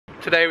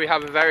Today we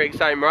have a very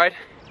exciting ride.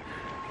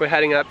 We're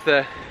heading up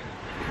the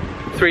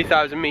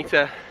 3,000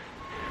 meter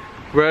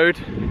road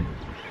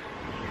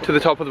to the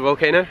top of the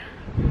volcano.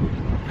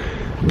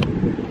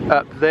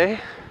 Up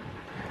there.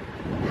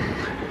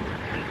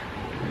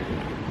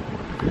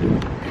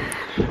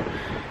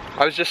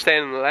 I was just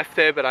staying on the left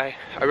there, but I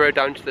rode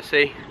down to the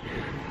sea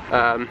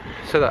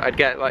so that I'd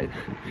get like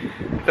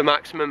the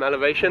maximum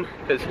elevation,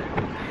 because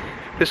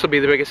this will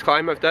be the biggest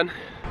climb I've done.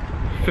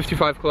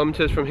 55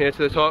 kilometers from here to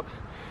the top.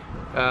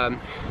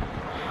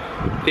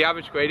 The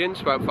average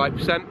gradient's about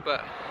 5%,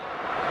 but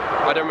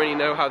I don't really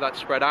know how that's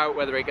spread out,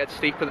 whether it gets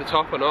steep at the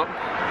top or not.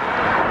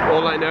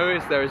 All I know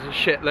is there is a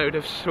shitload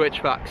of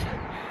switchbacks.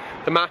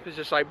 The map is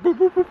just like boop,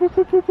 boop, boop, boop,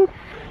 boop, boop, boop,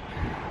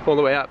 all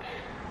the way up.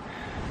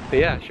 But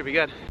yeah, it should be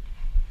good.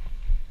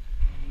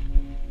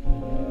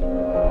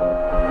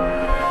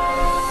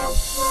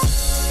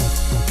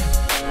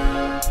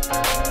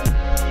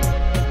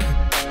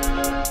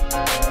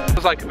 It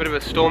was like a bit of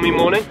a stormy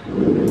morning.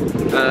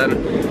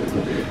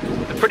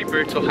 A pretty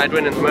brutal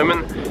headwind at the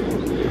moment,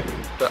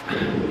 but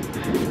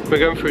we're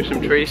going through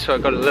some trees, so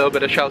I've got a little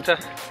bit of shelter.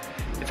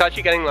 It's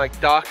actually getting like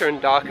darker and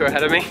darker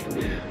ahead of me,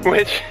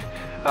 which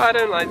I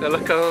don't like the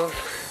look of.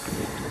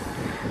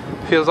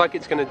 Feels like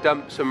it's going to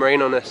dump some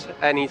rain on us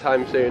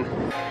anytime soon.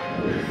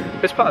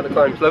 This part of the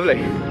climb's lovely.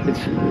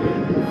 It's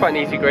quite an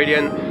easy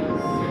gradient,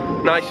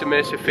 nice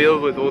immersive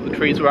field with all the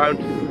trees around.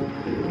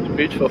 It's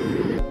beautiful.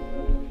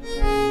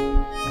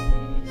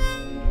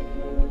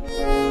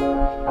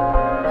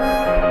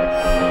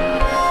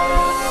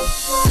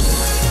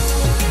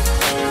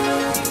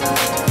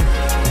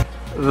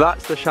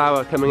 That's the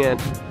shower coming in.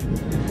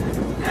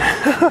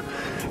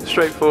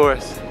 Straight for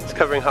us. It's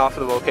covering half of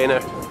the volcano.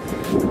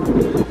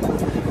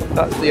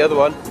 That's the other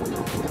one.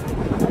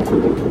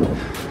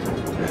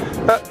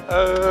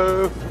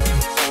 Uh-oh.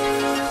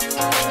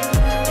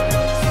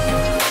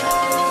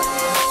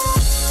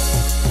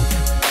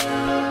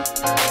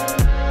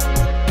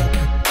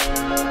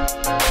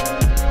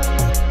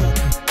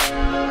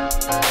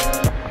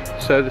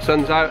 So the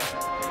sun's out.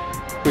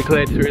 We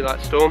cleared through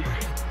that storm.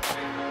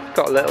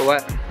 Got a little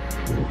wet,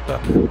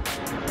 but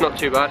not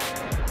too bad.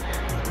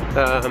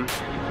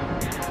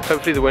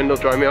 Hopefully the wind will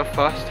dry me off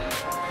fast.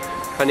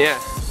 And yeah,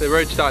 the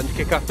road's starting to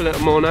kick up a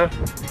little more now.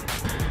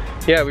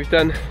 Yeah, we've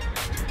done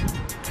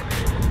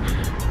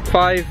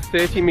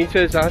 530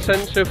 meters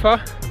ascent so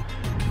far.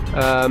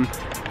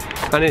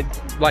 And it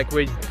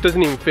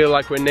doesn't even feel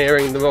like we're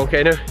nearing the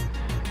volcano.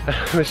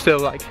 We're still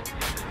like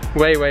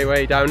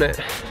way down it.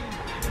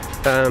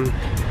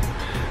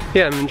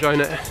 Yeah, I'm enjoying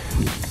it.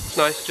 It's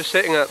nice, just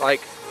sitting at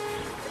like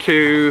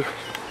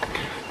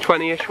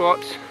 220-ish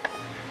watts.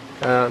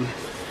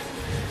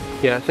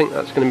 Yeah, I think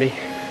that's going to be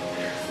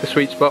the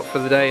sweet spot for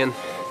the day, and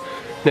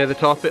near the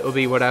top it'll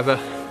be whatever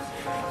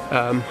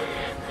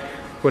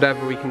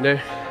we can do.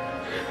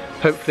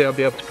 Hopefully I'll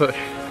be able to push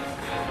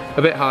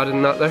a bit harder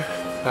than that though,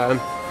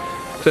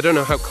 because I don't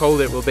know how cold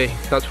it will be.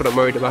 That's what I'm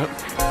worried about.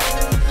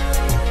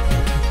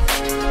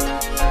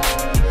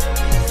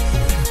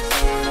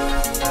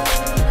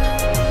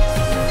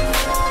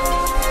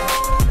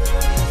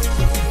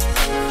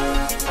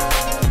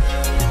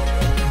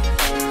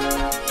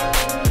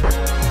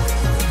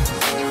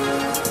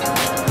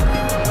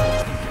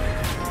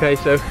 Okay,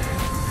 so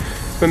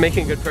we're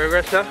making good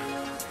progress now.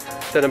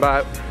 Done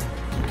about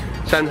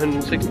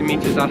 760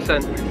 meters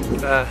ascent,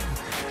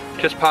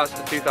 just past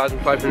the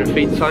 2,500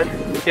 feet sign.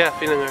 Yeah,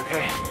 feeling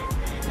okay.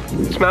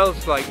 It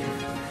smells like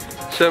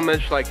so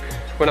much like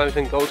when I was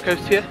in Gold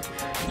Coast here.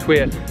 It's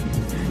weird.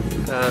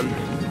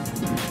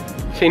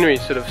 Scenery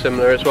is sort of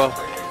similar as well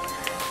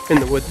in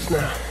the woods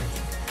now.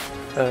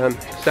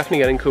 It's definitely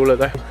getting cooler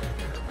though.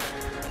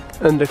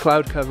 Under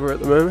cloud cover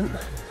at the moment.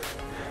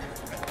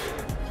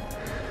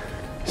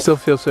 Still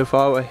feels so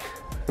far away.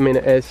 I mean,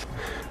 it is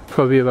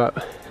probably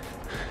about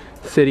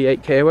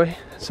 38k away,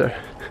 so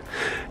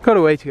got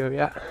a way to go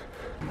yet.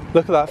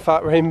 Look at that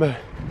fat rainbow.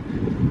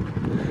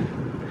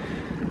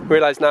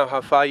 Realise now how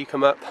far you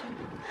come up.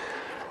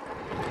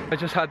 I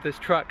just had this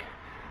truck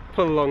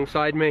pull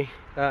alongside me.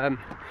 I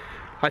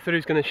thought he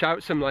was going to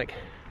shout some like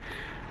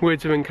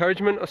words of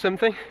encouragement or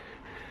something,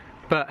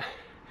 but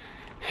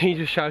he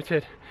just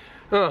shouted,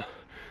 "Oh,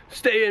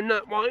 stay in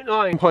that white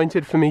line,"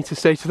 pointed for me to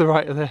stay to the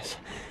right of this.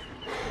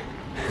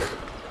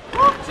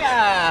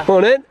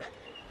 On it.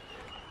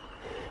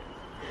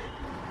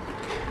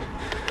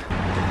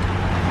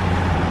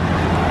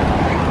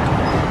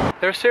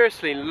 There are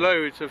seriously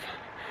loads of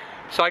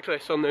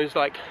cyclists on those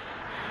like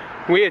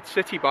weird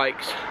city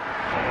bikes.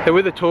 They're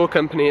with a tour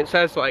company. It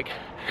says like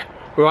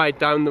ride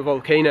down the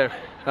volcano,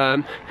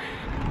 but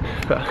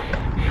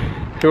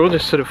they're all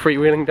just sort of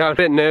freewheeling down. A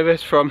bit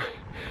nervous from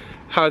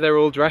how they're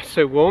all dressed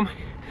so warm,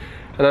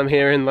 and I'm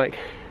here in like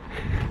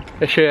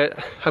a shirt.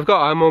 I've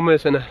got arm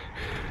warmers and a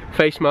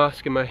face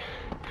mask in my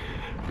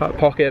back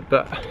pocket,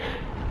 but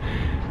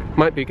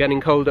might be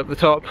getting cold up the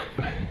top.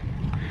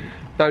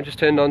 Now just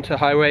turned onto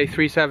Highway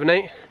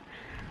 378,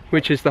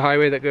 which is the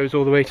highway that goes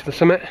all the way to the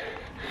summit.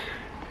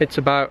 It's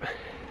about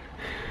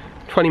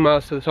 20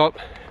 miles to the top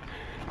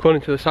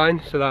according to the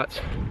sign, so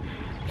that's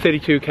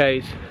 32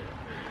 k's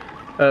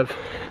of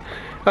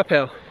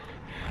uphill.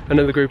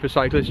 Another group of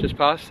cyclists just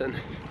passed, and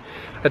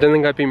I don't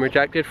think I've been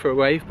rejected for a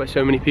wave by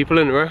so many people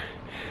in a row.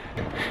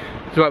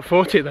 There's about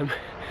 40 of them,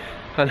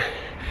 and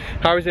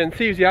I was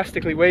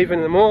enthusiastically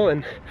waving them all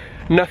and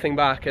nothing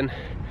back, and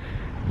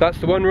that's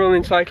the one rule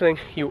in cycling: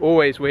 you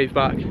always wave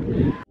back.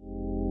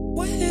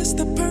 What is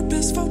the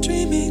purpose for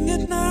dreaming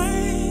at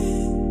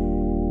night?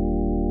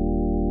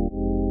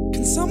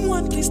 Can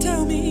someone please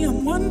tell me?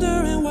 I'm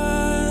wondering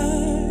why.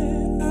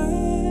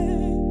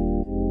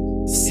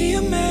 See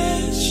a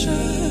mansion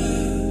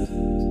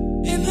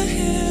in the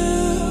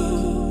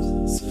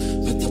hills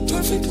with the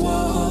perfect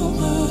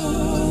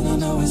woman. I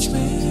know it's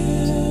real.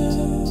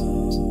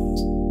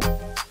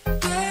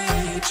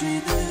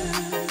 Daydreaming.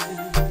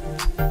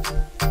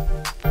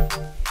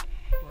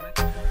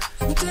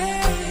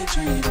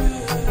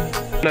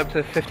 Up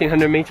to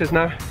 1500 meters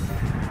now.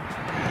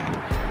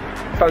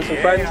 Found some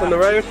friends on the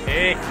road.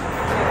 Hey,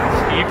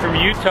 Steve from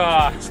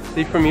Utah.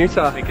 Steve from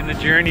Utah. Making the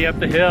journey up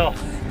the hill.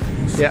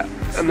 Yeah,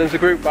 and there's a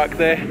group back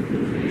there.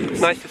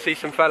 Nice to see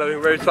some fellow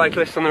road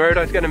cyclists on the road.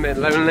 I was getting a bit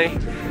lonely,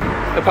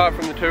 apart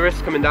from the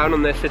tourists coming down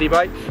on their city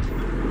bikes.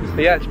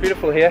 But yeah, it's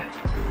beautiful here.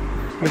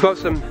 We've got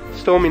some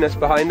storminess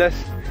behind us.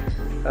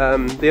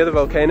 The other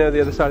volcano,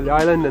 the other side of the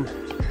island, and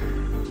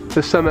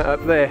the summit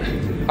up there.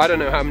 I don't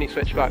know how many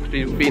switchbacks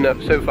we've been up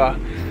so far,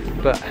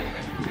 but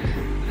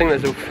I think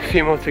there's a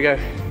few more to go.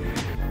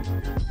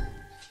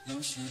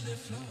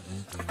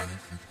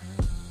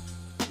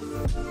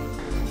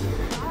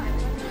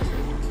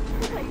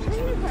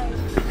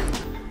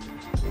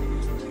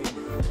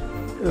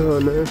 Oh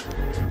no.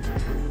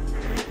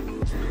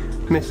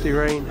 Misty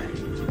rain.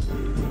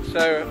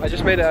 So I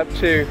just made it up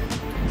to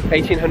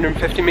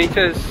 1850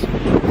 meters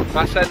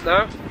ascent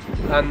now,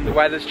 and the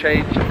weather's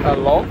changed a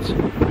lot.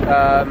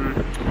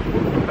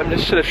 I'm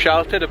just sort of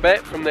sheltered a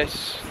bit from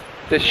this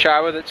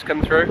shower that's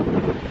come through,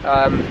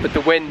 but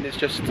the wind is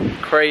just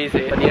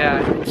crazy, and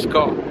yeah, it's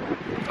got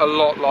a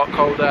lot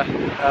colder.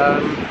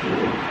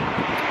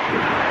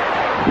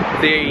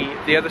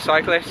 The other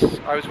cyclists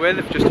I was with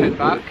have just hit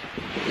back,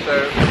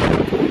 so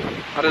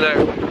I don't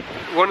know.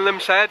 One of them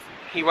said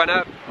he went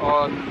up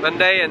on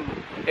Monday and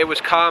it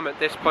was calm at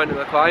this point in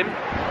the climb,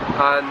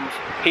 and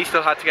he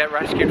still had to get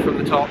rescued from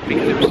the top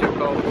because it was so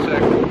cold. So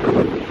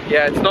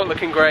yeah, it's not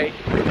looking great.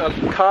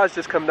 The car's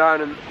just come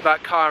down and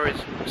that car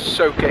is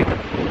soaking.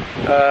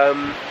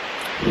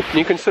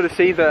 You can sort of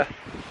see the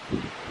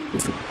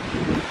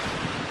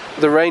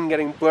rain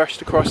getting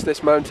brushed across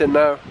this mountain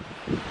now.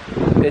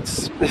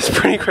 It's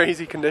pretty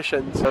crazy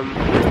conditions.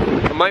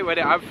 I might wait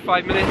it out for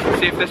 5 minutes and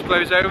see if this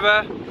blows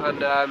over,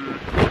 and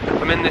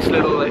I'm in this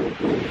little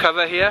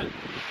cover here,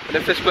 and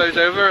if this blows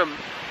over I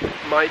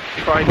might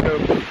try and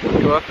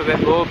go up a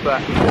bit more,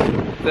 but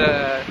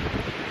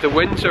the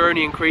winds are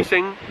only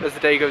increasing as the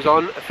day goes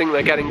on. I think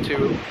they're getting to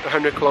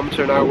 100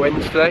 km/h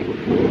winds today.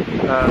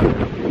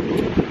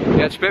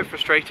 Yeah, it's a bit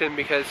frustrating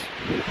because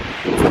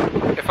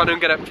if I don't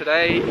get up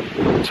today,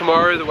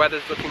 tomorrow the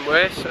weather's looking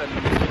worse, and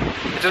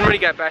it doesn't really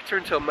get better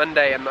until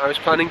Monday, and I was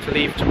planning to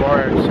leave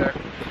tomorrow, so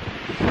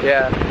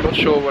yeah, I'm not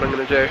sure what I'm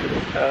going to do.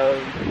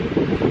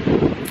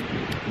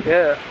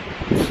 Yeah,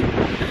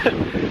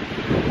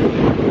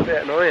 a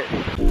bit annoying.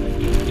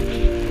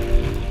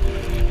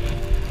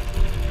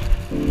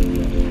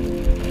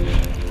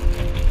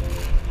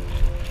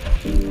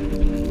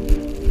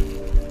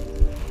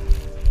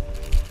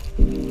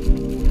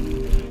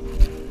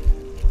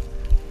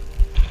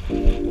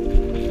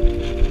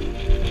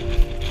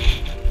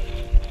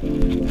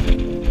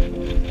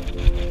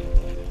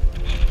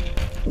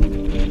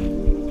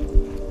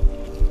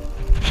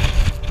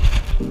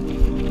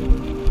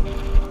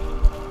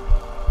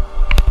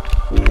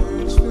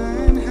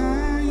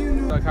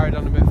 I carried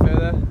on a bit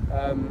further.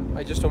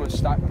 I just almost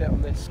stacked it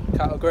on this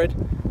cattle grid,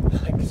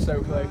 like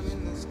so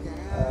close.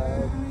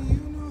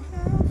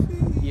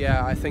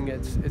 Yeah, I think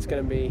it's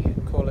going to be,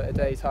 call it a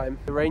daytime.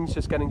 The rain's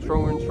just getting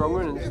stronger and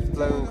stronger, and it's just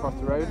blowing across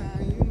the road.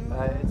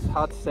 It's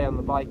hard to stay on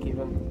the bike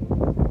even.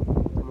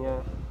 And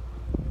yeah,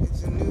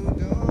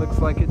 looks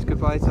like it's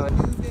goodbye time.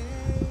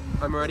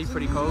 I'm already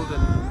pretty cold,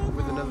 and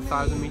with another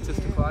 1,000 meters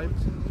to climb,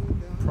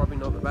 probably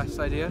not the best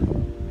idea.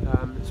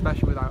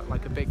 Especially without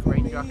like a big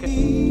rain jacket.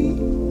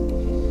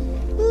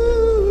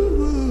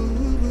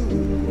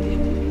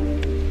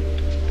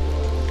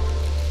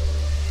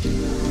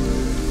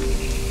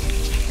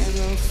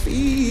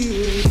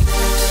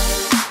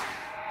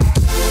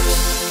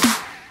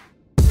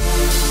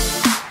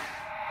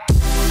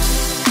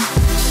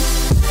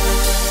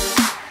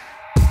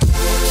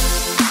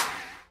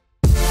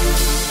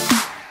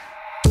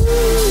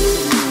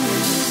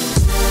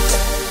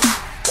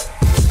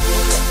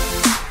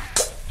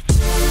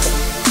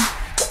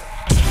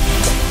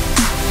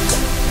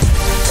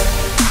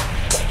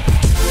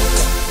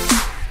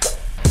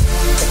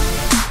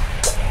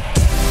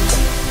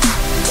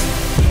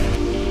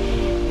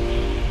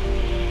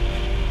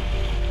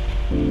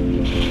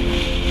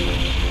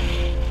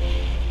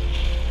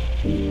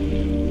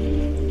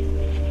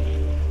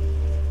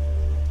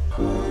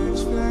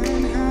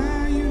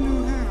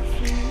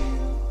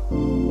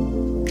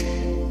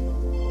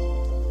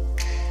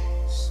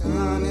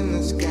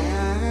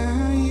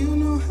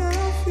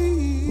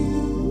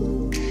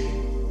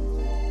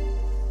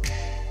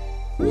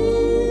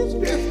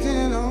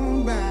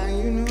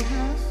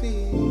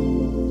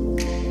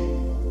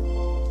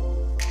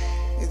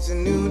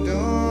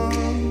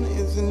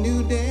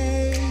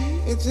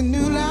 a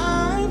new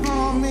life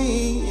for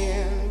me.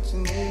 Yeah, it's a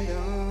new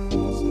dawn,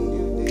 it's a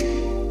new day,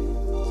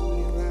 it's a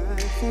new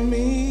life for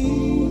me.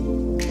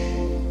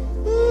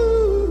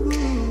 Ooh.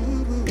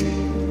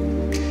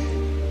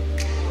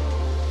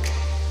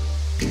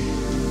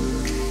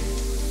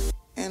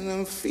 And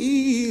I'm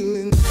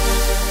feeling.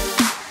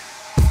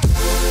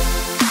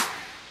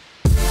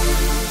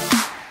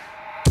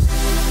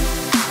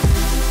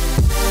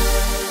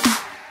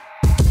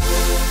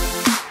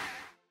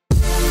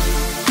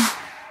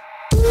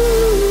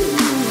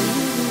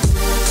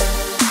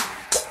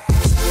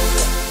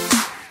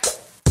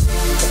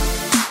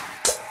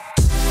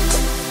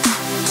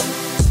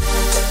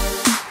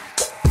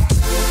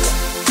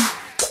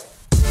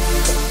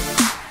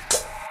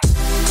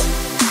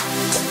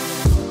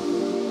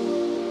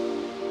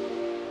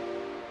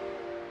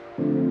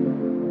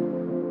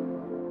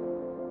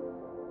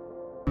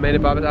 Made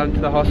it back down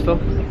to the hostel.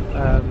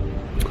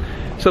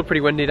 Still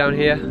pretty windy down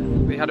here.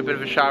 We had a bit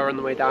of a shower on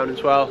the way down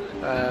as well.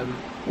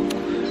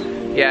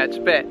 Yeah, it's a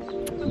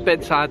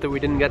bit sad that we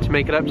didn't get to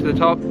make it up to the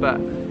top, but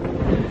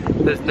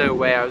there's no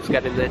way I was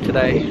getting there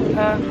today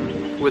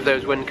with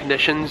those wind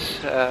conditions.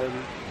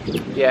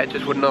 Yeah, it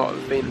just would not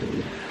have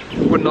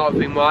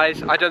been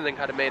wise. I don't think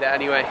I'd have made it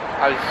anyway.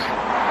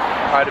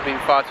 I'd have been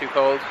far too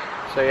cold.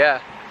 So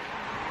yeah,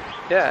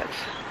 it's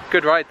a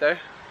good ride though.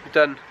 We've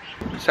done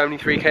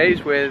 73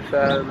 k's with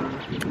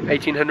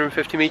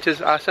 1850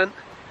 meters ascent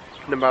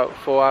in about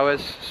 4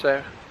 hours,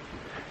 so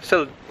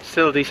still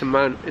a decent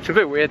amount. It's a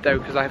bit weird though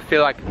because I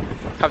feel like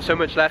I have so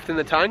much left in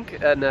the tank,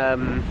 and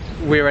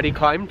we already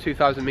climbed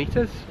 2,000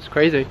 meters. It's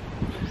crazy.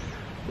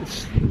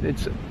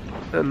 It's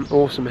an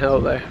awesome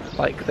hill though.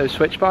 Like those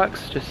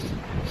switchbacks, just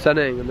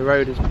stunning, and the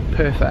road is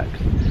perfect.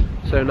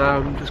 So now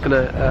I'm just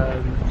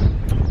gonna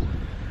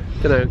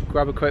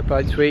grab a quick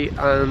bite to eat,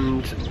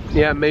 and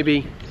yeah,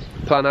 maybe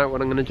plan out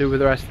what I'm going to do with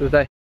the rest of the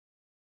day.